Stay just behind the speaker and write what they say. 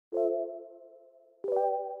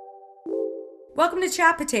Welcome to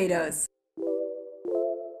Chat Potatoes.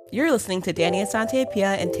 You're listening to Danny Asante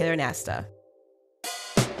Pia and Taylor Nasta.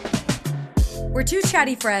 We're two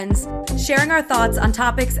chatty friends sharing our thoughts on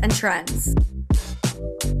topics and trends.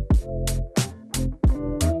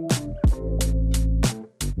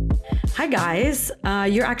 Hi guys,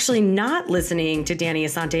 you're actually not listening to Danny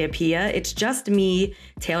Asante Pia. It's just me,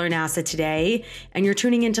 Taylor Nasta today, and you're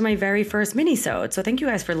tuning into my very first mini-sode. So thank you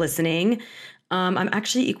guys for listening. I'm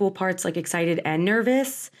actually equal parts like excited and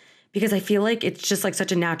nervous because I feel like it's just like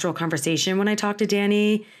such a natural conversation when I talk to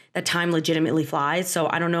Danny that time legitimately flies. So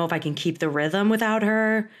I don't know if I can keep the rhythm without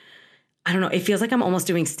her. I don't know. It feels like I'm almost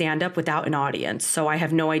doing stand-up without an audience. So I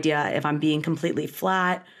have no idea if I'm being completely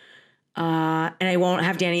flat. And I won't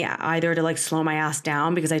have Danny either to like slow my ass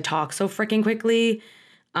down because I talk so freaking quickly.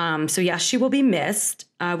 So yes, she will be missed.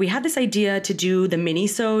 We had this idea to do the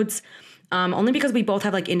mini-sodes only because we both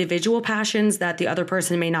have like individual passions that the other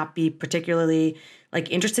person may not be particularly like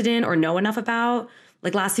interested in or know enough about.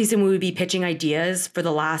 Like last season, we would be pitching ideas for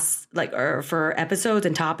the last or for episodes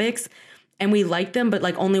and topics, and we liked them, but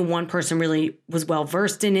like only one person really was well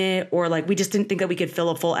versed in it, or like we just didn't think that we could fill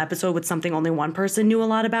a full episode with something only one person knew a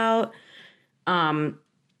lot about. So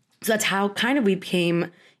that's how kind of we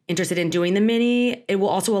became interested in doing the mini. It will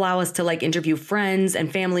also allow us to like interview friends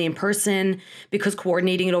and family in person because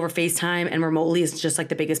coordinating it over FaceTime and remotely is just like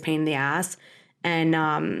the biggest pain in the ass.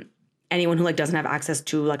 And anyone who like doesn't have access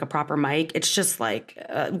to like a proper mic, it's just like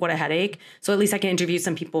what a headache. So at least I can interview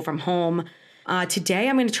some people from home. Today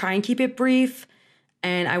I'm going to try and keep it brief.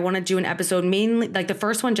 And I want to do an episode mainly like the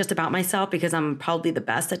first one just about myself because I'm probably the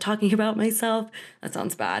best at talking about myself. That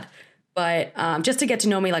sounds bad. But just to get to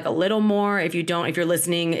know me like a little more, if you're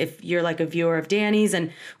listening, if you're like a viewer of Danny's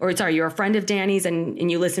you're a friend of Danny's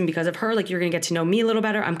and you listen because of her, like you're going to get to know me a little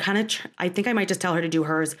better. I'm kind of, I think I might just tell her to do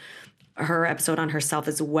her episode on herself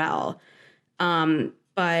as well. I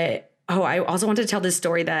also wanted to tell this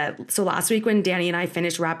story so last week when Danny and I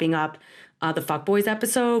finished wrapping up the Fuckboys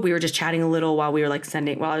episode, we were just chatting a little while I was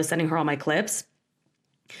sending her all my clips.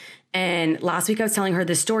 And last week I was telling her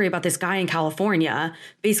this story about this guy in California.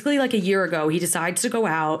 Basically like a year ago, he decides to go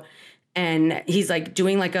out and he's like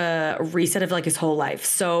doing like a reset of like his whole life.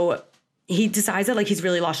 So he decides that like he's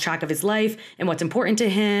really lost track of his life and what's important to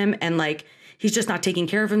him. And like, he's just not taking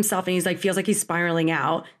care of himself. And he's like, feels like he's spiraling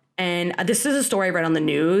out. And this is a story I read on the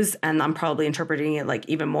news and I'm probably interpreting it like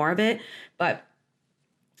even more of it. But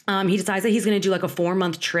he decides that he's going to do like a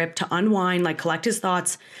 4-month trip to unwind, like collect his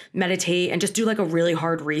thoughts, meditate, and just do like a really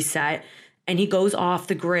hard reset. And he goes off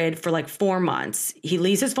the grid for like 4 months. He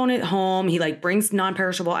leaves his phone at home. He like brings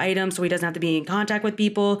non-perishable items so he doesn't have to be in contact with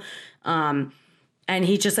people. And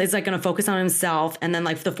he just is like going to focus on himself. And then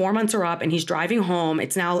like the 4 months are up and he's driving home.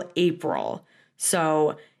 It's now April.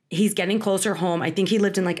 So he's getting closer home. I think he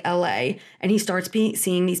lived in like LA and he starts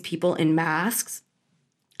seeing these people in masks.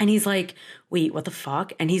 And he's like, wait, what the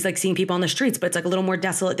fuck? And he's like seeing people on the streets, but it's like a little more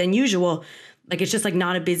desolate than usual. Like it's just like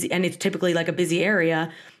not a busy, and it's typically like a busy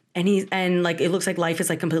area. And like it looks like life is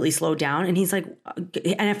like completely slowed down. And he's like,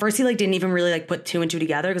 and at first he like didn't even really like put 2 and 2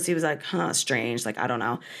 together because he was like, strange. Like, I don't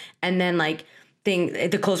know. And then like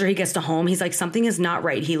the closer he gets to home, he's like, something is not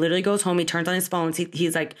right. He literally goes home, he turns on his phone,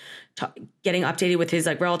 he's like getting updated with his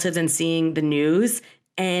like relatives and seeing the news.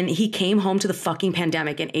 And he came home to the fucking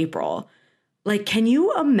pandemic in April. Like, can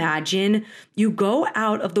you imagine you go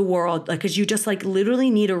out of the world, like, cause you just like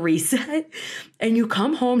literally need a reset and you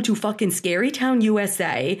come home to fucking Scary Town,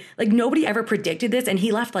 USA. Like nobody ever predicted this. And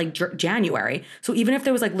he left like January. So even if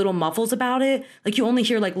there was like little muffles about it, like you only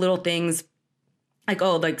hear like little things like,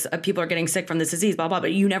 oh, like people are getting sick from this disease, blah, blah,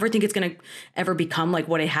 but you never think it's going to ever become like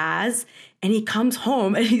what it has. And he comes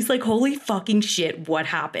home and he's like, holy fucking shit, what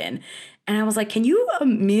happened? And I was like,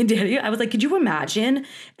 me and Danny, I was like, could you imagine? And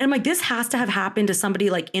I'm like, this has to have happened to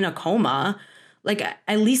somebody like in a coma. Like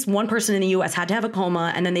at least one person in the US had to have a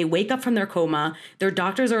coma and then they wake up from their coma. Their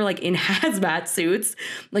doctors are like in hazmat suits.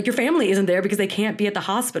 Like your family isn't there because they can't be at the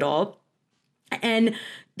hospital. And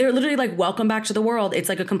they're literally like, welcome back to the world. It's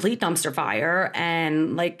like a complete dumpster fire.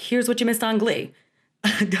 And like, here's what you missed on Glee.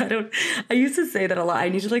 I used to say that a lot. I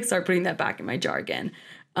need to like start putting that back in my jargon.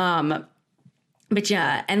 But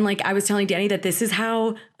yeah, and like I was telling Danny that this is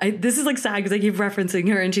like sad because I keep referencing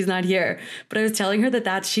her and she's not here. But I was telling her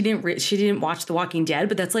that she didn't watch The Walking Dead,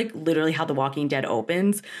 but that's like literally how The Walking Dead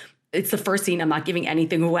opens. It's the first scene. I'm not giving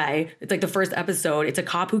anything away. It's like the first episode. It's a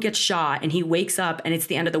cop who gets shot and he wakes up and it's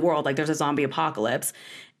the end of the world. Like there's a zombie apocalypse.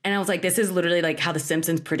 And I was like, this is literally like how The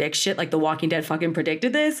Simpsons predict shit. Like The Walking Dead fucking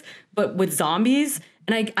predicted this, but with zombies.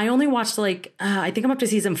 And I only watched like, I think I'm up to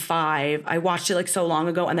season 5. I watched it like so long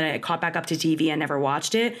ago and then I caught back up to TV and never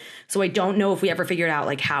watched it. So I don't know if we ever figured out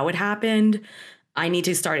like how it happened. I need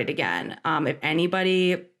to start it again. If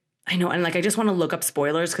anybody, I know, and like I just want to look up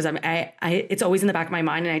spoilers because it's always in the back of my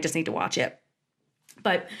mind and I just need to watch it.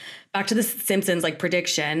 But back to the Simpsons like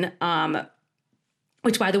prediction,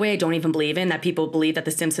 which by the way, I don't even believe in, that people believe that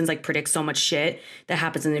the Simpsons like predict so much shit that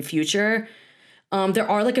happens in the future. There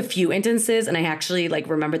are like a few instances, and I actually like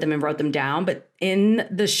remembered them and wrote them down. But in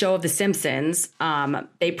the show of The Simpsons,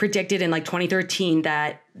 they predicted in like 2013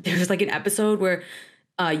 that there's like an episode where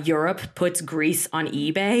Europe puts Greece on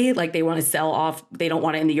eBay. Like they want to sell off. They don't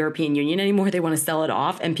want it in the European Union anymore. They want to sell it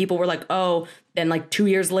off. And people were like, oh, then like 2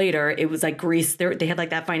 years later, it was like Greece. They had like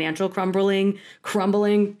that financial crumbling.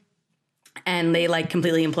 And they like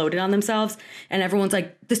completely imploded on themselves. And everyone's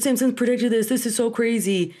like, The Simpsons predicted this. This is so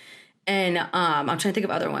crazy. And I'm trying to think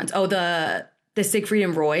of other ones. Oh, the Siegfried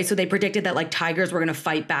and Roy. So they predicted that like tigers were going to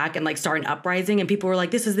fight back and like start an uprising. And people were like,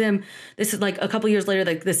 this is them. This is like a couple years later,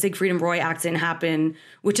 like the Siegfried and Roy accident happened,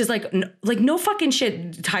 which is like no fucking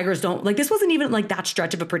shit. Tigers don't like, this wasn't even like that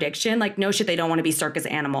stretch of a prediction. Like no shit. They don't want to be circus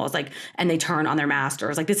animals. Like, and they turn on their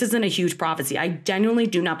masters. Like this isn't a huge prophecy. I genuinely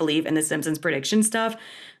do not believe in the Simpsons prediction stuff.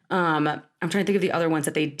 I'm trying to think of the other ones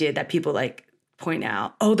that they did that people like point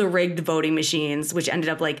out. Oh, the rigged voting machines, which ended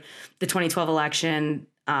up like the 2012 election.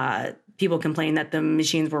 People complained that the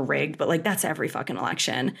machines were rigged, but like that's every fucking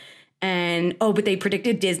election. And but they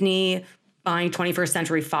predicted Disney buying 21st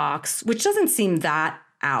Century Fox, which doesn't seem that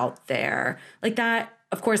out there. Like that,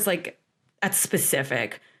 of course, like that's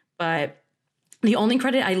specific, but the only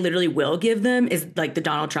credit I literally will give them is like the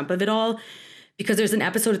Donald Trump of it all, because there's an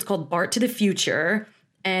episode, it's called Bart to the Future.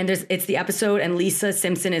 And it's the episode and Lisa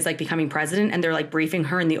Simpson is like becoming president and they're like briefing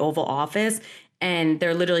her in the Oval Office. And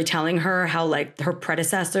they're literally telling her how like her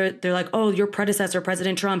predecessor, they're like, oh, your predecessor,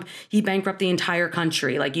 President Trump, he bankrupted the entire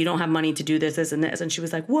country. Like you don't have money to do this, this, and this. And she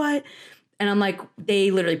was like, what? And I'm like,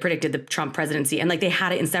 they literally predicted the Trump presidency. And like they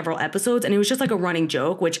had it in several episodes and it was just like a running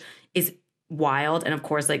joke, which is wild. And of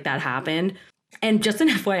course, like that happened. And just an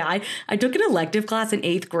FYI, I took an elective class in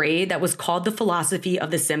 8th grade that was called The Philosophy of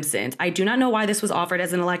The Simpsons. I do not know why this was offered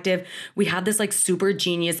as an elective. We had this like super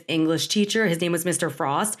genius English teacher. His name was Mr.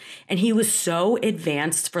 Frost. And he was so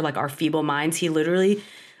advanced for like our feeble minds. He literally,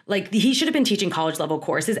 like he should have been teaching college level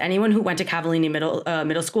courses. Anyone who went to Cavallini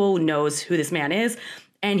middle school knows who this man is.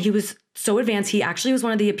 And he was so advanced. He actually was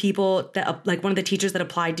one of the people that like one of the teachers that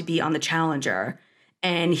applied to be on the Challenger.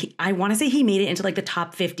 And I want to say he made it into like the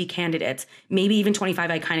top 50 candidates, maybe even 25.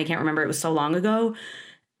 I kind of can't remember. It was so long ago.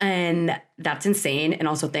 And that's insane. And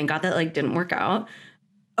also thank God that like didn't work out.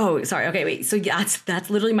 Oh, sorry. Okay, wait. So yeah, that's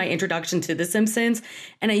literally my introduction to The Simpsons.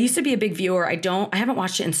 And I used to be a big viewer. I haven't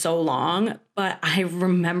watched it in so long, but I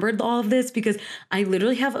remembered all of this because I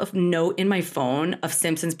literally have a note in my phone of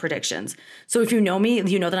Simpsons predictions. So if you know me,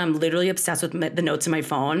 you know that I'm literally obsessed with the notes in my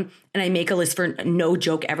phone. And I make a list for no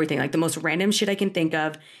joke everything, like the most random shit I can think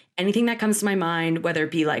of. Anything that comes to my mind, whether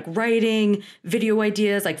it be like writing, video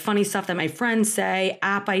ideas, like funny stuff that my friends say,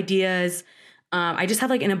 app ideas. I just have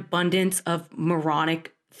like an abundance of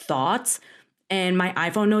moronic thoughts, and my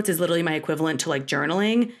iPhone notes is literally my equivalent to like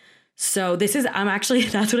journaling. So that's what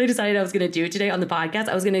I decided I was going to do today on the podcast.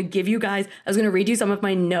 I was going to read you some of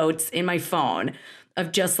my notes in my phone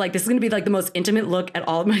of just like, this is going to be like the most intimate look at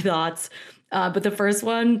all of my thoughts. But the first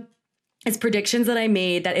one is predictions that I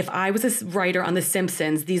made that if I was a writer on The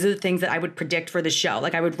Simpsons, these are the things that I would predict for the show.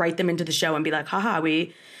 Like I would write them into the show and be like, haha,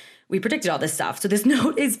 we predicted all this stuff. So this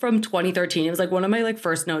note is from 2013. It was like one of my like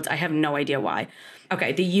first notes. I have no idea why.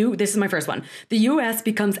 Okay, this is my first one. The US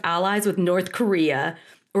becomes allies with North Korea,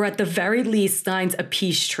 or at the very least signs a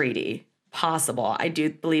peace treaty. Possible. I do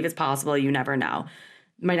believe it's possible. You never know.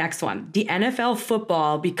 My next one. The NFL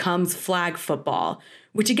football becomes flag football,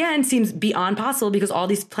 which again seems beyond possible because all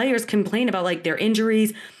these players complain about like their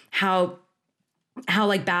injuries, how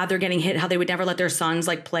like bad they're getting hit, how they would never let their sons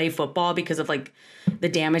like play football because of like the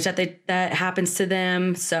damage that happens to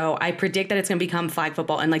them. So I predict that it's going to become flag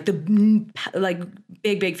football and like the like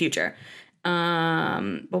big future.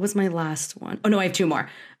 What was my last one? Oh no, I have two more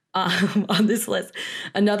on this list.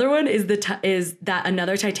 Another one is that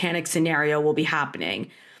another Titanic scenario will be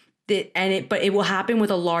happening. But it will happen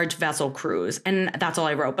with a large vessel cruise. And that's all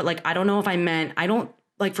I wrote. But like, I don't know if I don't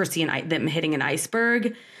like foresee them hitting an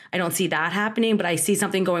iceberg. I don't see that happening, but I see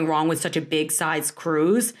something going wrong with such a big size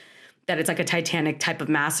cruise that it's like a Titanic type of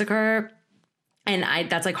massacre. And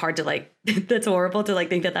that's like hard to like, that's horrible to like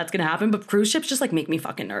think that that's going to happen. But cruise ships just like make me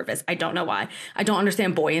fucking nervous. I don't know why. I don't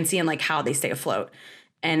understand buoyancy and like how they stay afloat.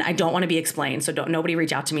 And I don't want to be explained. So nobody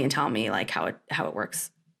reach out to me and tell me like how it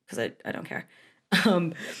works. Cause I don't care.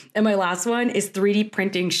 And my last one is 3D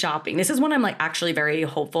printing shopping. This is one I'm like actually very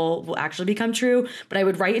hopeful will actually become true. But I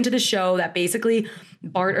would write into the show that basically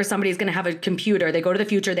Bart or somebody is going to have a computer. They go to the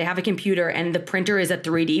future, they have a computer, and the printer is a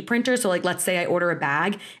 3D printer. So like, let's say I order a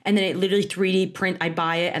bag and then it literally 3D print, I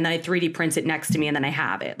buy it and then it 3D prints it next to me and then I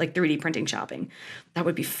have it. Like 3D printing shopping. That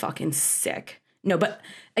would be fucking sick. No, but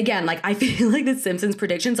again, like I feel like the Simpsons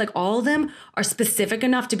predictions, like all of them are specific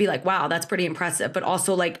enough to be like, wow, that's pretty impressive, but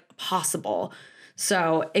also like possible.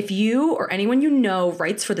 So if you or anyone you know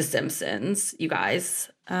writes for The Simpsons, you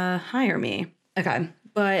guys, hire me. Okay.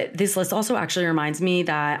 But this list also actually reminds me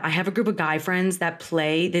that I have a group of guy friends that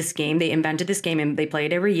play this game. They invented this game and they play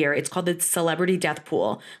it every year. It's called the Celebrity Death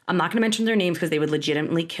Pool. I'm not going to mention their names because they would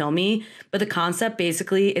legitimately kill me. But the concept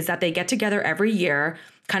basically is that they get together every year,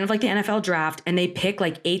 kind of like the NFL draft, and they pick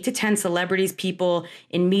like 8 to 10 celebrities, people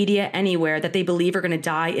in media, anywhere that they believe are going to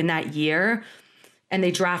die in that year. And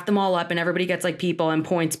they draft them all up and everybody gets like people and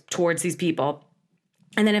points towards these people.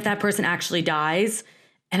 And then if that person actually dies,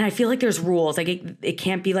 and I feel like there's rules, like it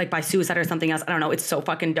can't be like by suicide or something else. I don't know. It's so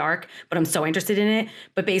fucking dark, but I'm so interested in it.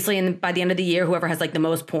 But basically by the end of the year, whoever has like the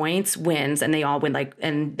most points wins and they all win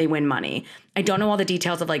and they win money. I don't know all the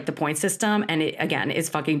details of like the point system. And it, again, is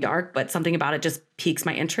fucking dark, but something about it just piques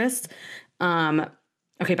my interest.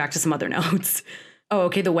 Okay, back to some other notes. Oh,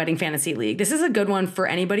 okay. The Wedding Fantasy League. This is a good one for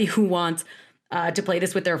anybody who wants to play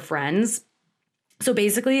this with their friends. So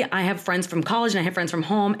basically, I have friends from college and I have friends from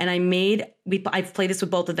home, and I've played this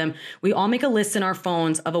with both of them. We all make a list in our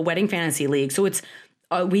phones of a wedding fantasy league. So it's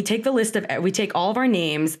we take all of our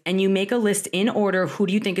names and you make a list in order. Who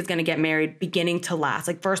do you think is going to get married, beginning to last,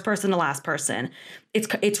 like first person to last person?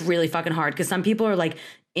 It's really fucking hard because some people are like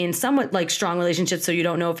in somewhat like strong relationships, so you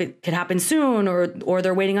don't know if it could happen soon or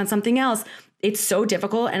they're waiting on something else. It's so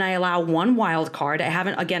difficult, and I allow one wild card. I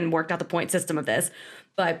haven't, again, worked out the point system of this,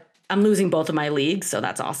 but I'm losing both of my leagues, so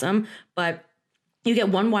that's awesome. But you get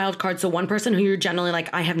one wild card, so one person who you're generally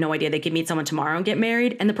like, I have no idea, they could meet someone tomorrow and get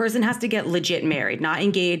married, and the person has to get legit married, not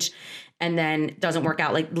engaged, and then doesn't work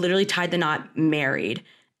out, like literally tied the knot, married.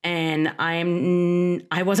 And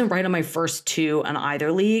I wasn't right on my first two on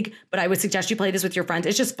either league, but I would suggest you play this with your friends.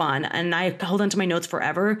 It's just fun. And I hold onto my notes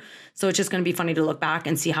forever. So it's just going to be funny to look back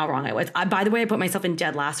and see how wrong I was. By the way, I put myself in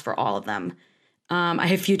dead last for all of them. I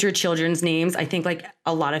have future children's names. I think like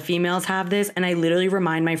a lot of females have this, and I literally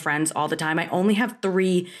remind my friends all the time. I only have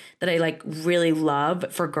 3 that I like really love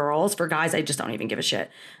for girls. For guys, I just don't even give a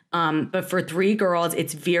shit. But for 3 girls,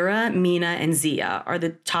 it's Vera, Mina, and Zia are the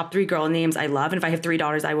top 3 girl names I love. And if I have 3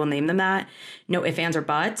 daughters, I will name them that. No ifs, ands, or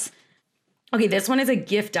buts. Okay, this one is a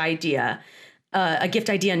gift idea. A gift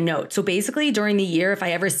idea note. So basically during the year, if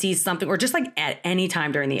I ever see something, or just like at any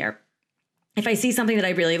time during the year, if I see something that I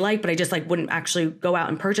really like, but I just like wouldn't actually go out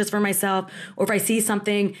and purchase for myself, or if I see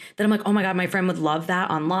something that I'm like, oh my God, my friend would love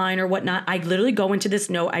that online or whatnot, I literally go into this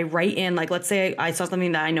note, I write in, like, let's say I saw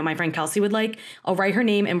something that I know my friend Kelsey would like, I'll write her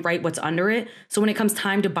name and write what's under it. So when it comes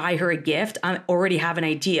time to buy her a gift, I already have an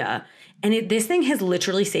idea. And this thing has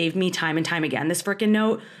literally saved me time and time again, this freaking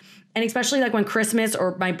note. And especially like when Christmas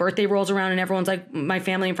or my birthday rolls around and everyone's like, my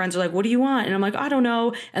family and friends are like, what do you want? And I'm like, I don't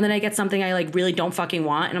know. And then I get something I like really don't fucking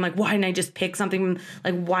want. And I'm like, why didn't I just pick something?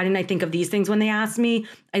 Like, why didn't I think of these things when they asked me?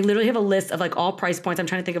 I literally have a list of like all price points. I'm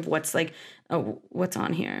trying to think of what's like, oh, what's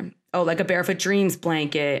on here? Oh, like a Barefoot Dreams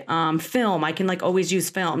blanket, film. I can like always use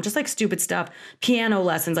film, just like stupid stuff. Piano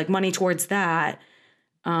lessons, like money towards that.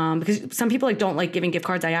 Because some people like don't like giving gift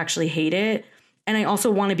cards. I actually hate it. And I also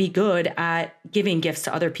want to be good at giving gifts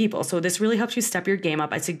to other people. So this really helps you step your game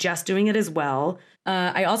up. I suggest doing it as well.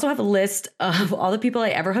 I also have a list of all the people I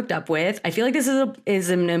ever hooked up with. I feel like this is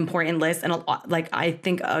an important list. And I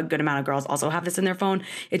think a good amount of girls also have this in their phone.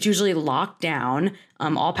 It's usually locked down,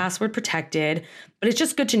 all password protected. But it's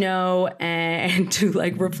just good to know and to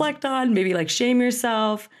like reflect on, maybe like shame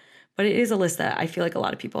yourself. But it is a list that I feel like a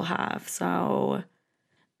lot of people have. So...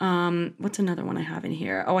 what's another one I have in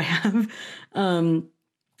here? Oh, I have,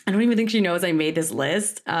 I don't even think she knows I made this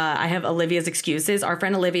list. I have Olivia's excuses. Our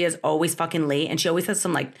friend Olivia is always fucking late, and she always has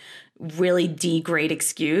some like really D-grade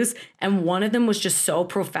excuse. And one of them was just so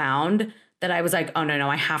profound that I was like, oh no,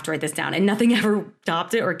 I have to write this down. And nothing ever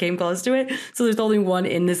topped it or came close to it. So there's only one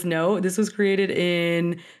in this note. This was created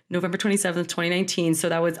in November 27th, 2019. So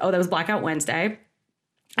that was Blackout Wednesday.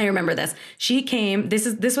 I remember this. She came, this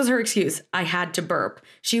was her excuse. I had to burp.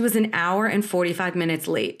 She was an hour and 45 minutes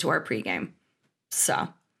late to our pregame. So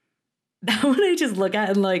that one I just look at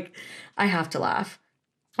and like, I have to laugh.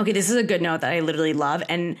 Okay, this is a good note that I literally love.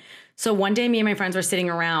 And so one day me and my friends were sitting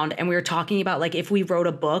around and we were talking about like, if we wrote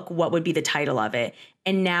a book, what would be the title of it?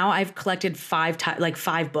 And now I've collected 5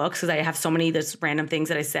 books because I have so many, there's random things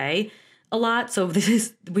that I say. a lot. So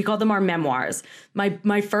we call them our memoirs.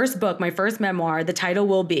 My first book, my first memoir, the title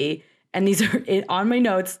will be, and these are on my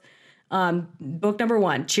notes, book number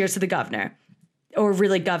 1, Cheers to the Governor. Or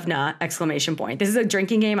really governor, exclamation point. This is a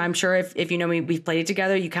drinking game. I'm sure if you know me, we've played it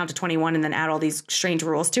together. You count to 21 and then add all these strange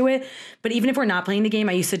rules to it. But even if we're not playing the game,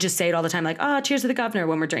 I used to just say it all the time, like, cheers to the governor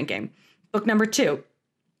when we're drinking. Book number 2,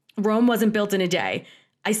 Rome wasn't built in a day.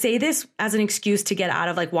 I say this as an excuse to get out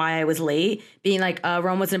of like why I was late, being like,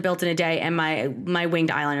 Rome wasn't built in a day and my winged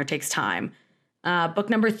eyeliner takes time. Book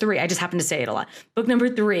number 3, I just happen to say it a lot. Book number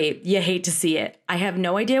 3, you hate to see it. I have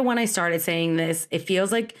no idea when I started saying this. It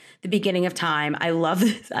feels like the beginning of time. I love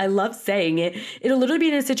this. I love saying it. It'll literally be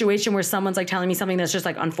in a situation where someone's like telling me something that's just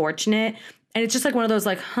like unfortunate. And it's just like one of those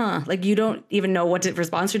like, like you don't even know what to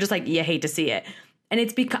respond to. You're just like, you hate to see it. And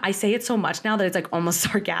it's because I say it so much now that it's like almost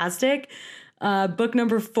sarcastic. Book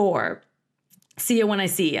number 4, see you when I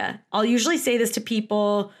see ya. I'll usually say this to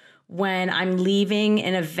people when I'm leaving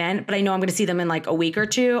an event, but I know I'm going to see them in like a week or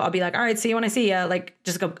 2. I'll be like, all right, see you when I see you. Like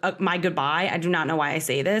just go my goodbye. I do not know why I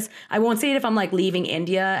say this. I won't say it if I'm like leaving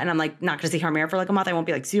India and I'm like not going to see Harmeer for like a month. I won't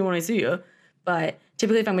be like, see you when I see you. But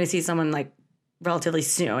typically if I'm going to see someone like relatively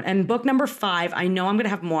soon. And book number 5, I know I'm going to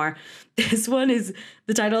have more. This one is,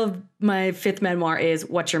 the title of my 5th memoir is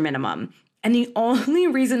What's Your Minimum? And the only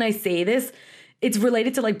reason I say this, it's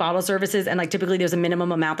related to like bottle services. And like typically there's a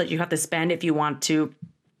minimum amount that you have to spend if you want to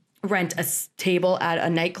rent a table at a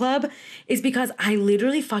nightclub, is because I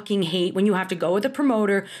literally fucking hate when you have to go with a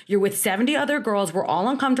promoter, you're with 70 other girls, we're all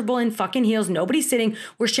uncomfortable in fucking heels, nobody's sitting,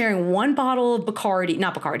 we're sharing one bottle of Bacardi,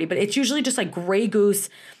 not Bacardi, but it's usually just like Grey Goose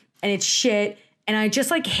and it's shit. And I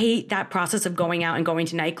just like hate that process of going out and going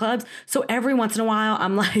to nightclubs. So every once in a while,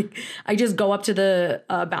 I'm like, I just go up to the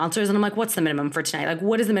bouncers and I'm like, what's the minimum for tonight? Like,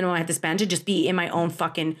 what is the minimum I have to spend to just be in my own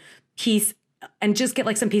fucking peace and just get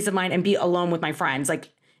like some peace of mind and be alone with my friends? Like,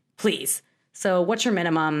 please. So what's your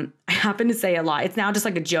minimum? I happen to say a lot. It's now just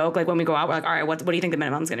like a joke. Like when we go out, we're like, all right, what do you think the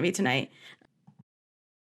minimum is going to be tonight?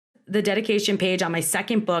 The dedication page on my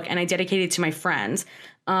second book, and I dedicated it to my friends.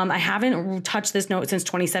 I haven't touched this note since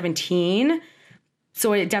 2017.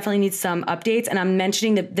 So it definitely needs some updates. And I'm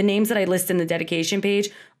mentioning the names that I list in the dedication page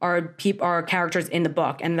are characters in the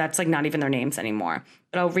book. And that's like not even their names anymore.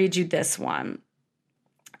 But I'll read you this one.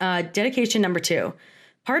 Dedication number 2.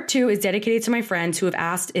 Part 2 is dedicated to my friends who have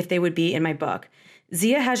asked if they would be in my book.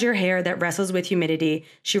 Zia has your hair that wrestles with humidity.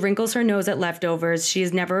 She wrinkles her nose at leftovers. She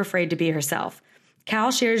is never afraid to be herself.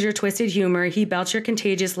 Cal shares your twisted humor. He belts your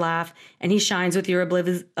contagious laugh, and he shines with your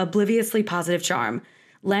obliviously positive charm.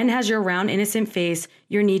 Len has your round, innocent face,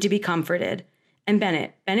 your need to be comforted. And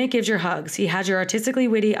Bennett gives your hugs. He has your artistically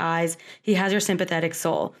witty eyes. He has your sympathetic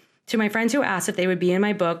soul. To my friends who asked if they would be in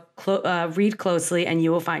my book, read closely, and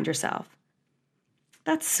you will find yourself.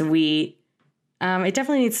 That's sweet. It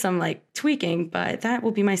definitely needs some like tweaking, but that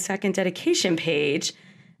will be my second dedication page.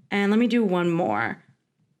 And let me do one more.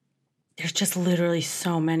 There's just literally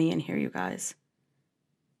so many in here, you guys.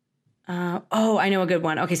 I know a good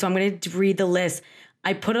one. Okay, so I'm going to read the list.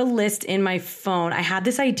 I put a list in my phone. I had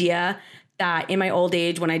this idea that in my old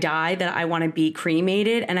age, when I die, that I want to be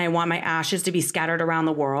cremated and I want my ashes to be scattered around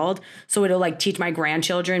the world. So it'll like teach my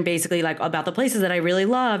grandchildren basically like about the places that I really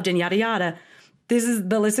loved and yada, yada.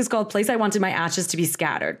 The list is called Place I Wanted My Ashes to Be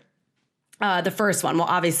Scattered. The first one, well,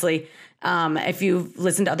 obviously, if you've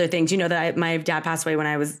listened to other things, you know that my dad passed away when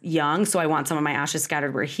I was young. So I want some of my ashes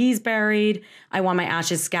scattered where he's buried. I want my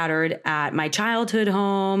ashes scattered at my childhood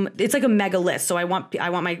home. It's like a mega list. So I want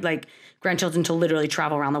my like grandchildren to literally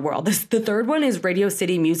travel around the world. The third one is Radio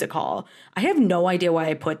City Music Hall. I have no idea why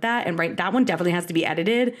I put that. And that one definitely has to be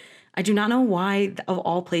edited. I do not know why, of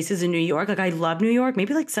all places in New York. Like I love New York,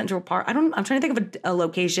 maybe like Central Park. I'm trying to think of a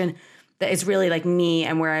location that is really like me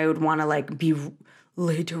and where I would want to like be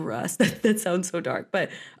laid to rest. That sounds so dark. But,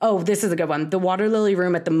 this is a good one. The Water Lily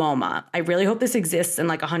Room at the MoMA. I really hope this exists in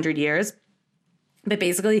like 100 years. But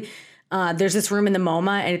basically, there's this room in the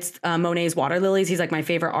MoMA and it's Monet's Water Lilies. He's like my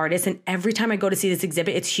favorite artist. And every time I go to see this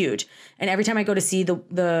exhibit, it's huge. And every time I go to see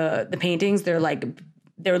the paintings, they're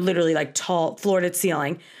literally like tall, floor to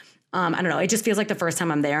ceiling. I don't know. It just feels like the first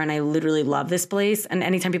time I'm there and I literally love this place. And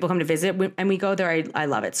anytime people come to visit and we go there, I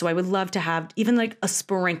love it. So I would love to have even like a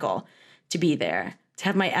sprinkle to be there, to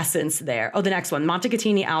have my essence there. Oh, the next one,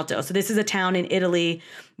 Montecatini Alto. So this is a town in Italy.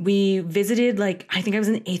 We visited I think I was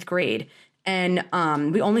in 8th grade. And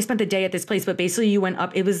we only spent the day at this place, but basically you went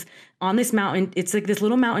up, it was on this mountain. It's like this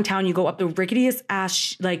little mountain town. You go up the ricketiest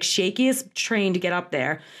ass, shakiest train to get up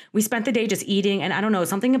there. We spent the day just eating, and I don't know,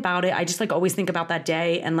 something about it. I just always think about that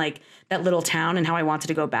day and that little town and how I wanted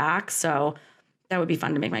to go back. So That would be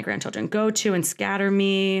fun to make my grandchildren go to and scatter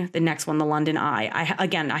me. The next one, the London Eye.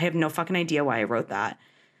 I have no fucking idea why I wrote that.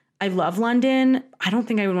 I love London. I don't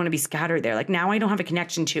think I would want to be scattered there. Like now I don't have a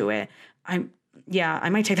connection to it. I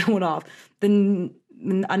might take that one off. Then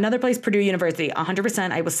another place, Purdue University,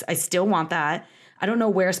 100%. I still want that. I don't know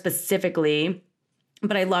where specifically,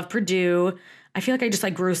 but I love Purdue. I feel like I just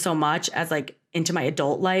like grew so much as like into my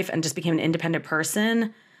adult life and just became an independent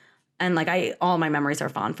person. And like all my memories are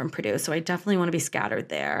fond from Purdue. So I definitely want to be scattered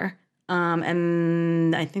there.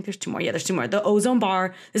 And I think there's two more. Yeah, there's two more. The Ozone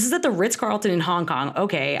Bar. This is at the Ritz-Carlton in Hong Kong.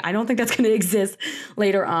 Okay, I don't think that's going to exist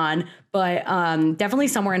later on, but definitely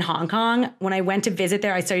somewhere in Hong Kong. When I went to visit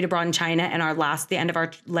there, I studied abroad in China, and the end of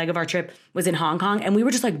our leg of our trip was in Hong Kong, and we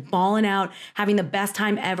were just like balling out, having the best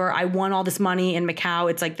time ever. I won all this money in Macau.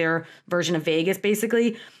 It's like their version of Vegas,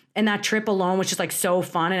 basically. And that trip alone was just like so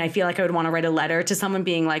fun. And I feel like I would want to write a letter to someone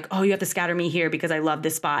being like, oh, you have to scatter me here because I love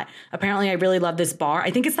this spot. Apparently, I really love this bar.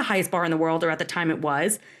 I think it's the highest bar in the world, or at the time it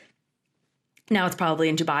was. Now it's probably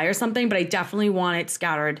in Dubai or something, but I definitely want it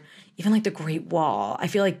scattered. Even like the Great Wall. I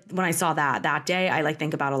feel like when I saw that day, I like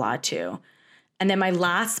think about a lot too. And then my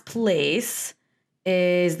last place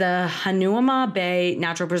is the Hanauma Bay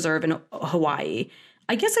Natural Preserve in Hawaii.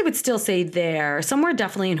 I guess I would still say there, somewhere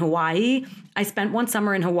definitely in Hawaii. I spent one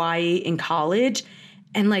summer in Hawaii in college,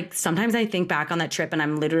 and like sometimes I think back on that trip and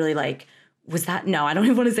I'm literally like, I don't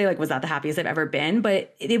even want to say like, was that the happiest I've ever been?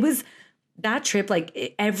 But it was that trip,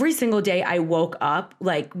 like every single day I woke up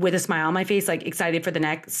like with a smile on my face, like excited for the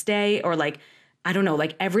next day, or like, I don't know,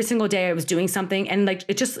 like every single day I was doing something, and like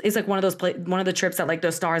it just is like one of the trips that like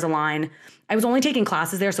the stars align. I was only taking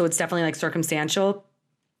classes there, so it's definitely like circumstantial.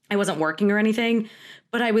 I wasn't working or anything,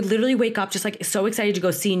 but I would literally wake up just like so excited to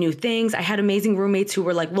go see new things. I had amazing roommates who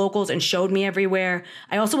were like locals and showed me everywhere.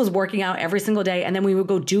 I also was working out every single day, and then we would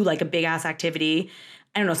go do like a big ass activity.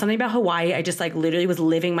 I don't know, something about Hawaii. I just like literally was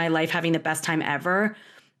living my life, having the best time ever.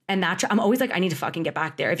 And I'm always like, I need to fucking get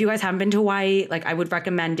back there. If you guys haven't been to Hawaii, like I would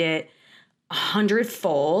recommend it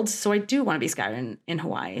 100-fold. So I do want to be scattered in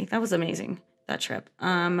Hawaii. That was amazing, that trip.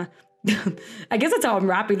 I guess that's how I'm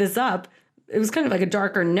wrapping this up. It was kind of like a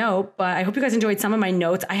darker note, but I hope you guys enjoyed some of my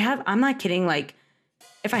notes. I'm not kidding. Like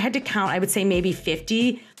if I had to count, I would say maybe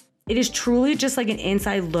 50. It is truly just like an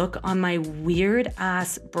inside look on my weird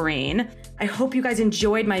ass brain. I hope you guys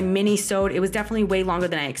enjoyed my mini-sode. It was definitely way longer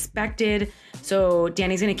than I expected. So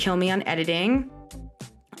Danny's going to kill me on editing.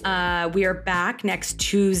 We are back next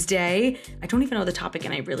Tuesday. I don't even know the topic,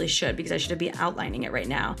 and I really should, because I should be outlining it right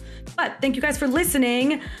now. But thank you guys for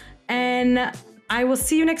listening, and I will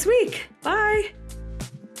see you next week. Bye.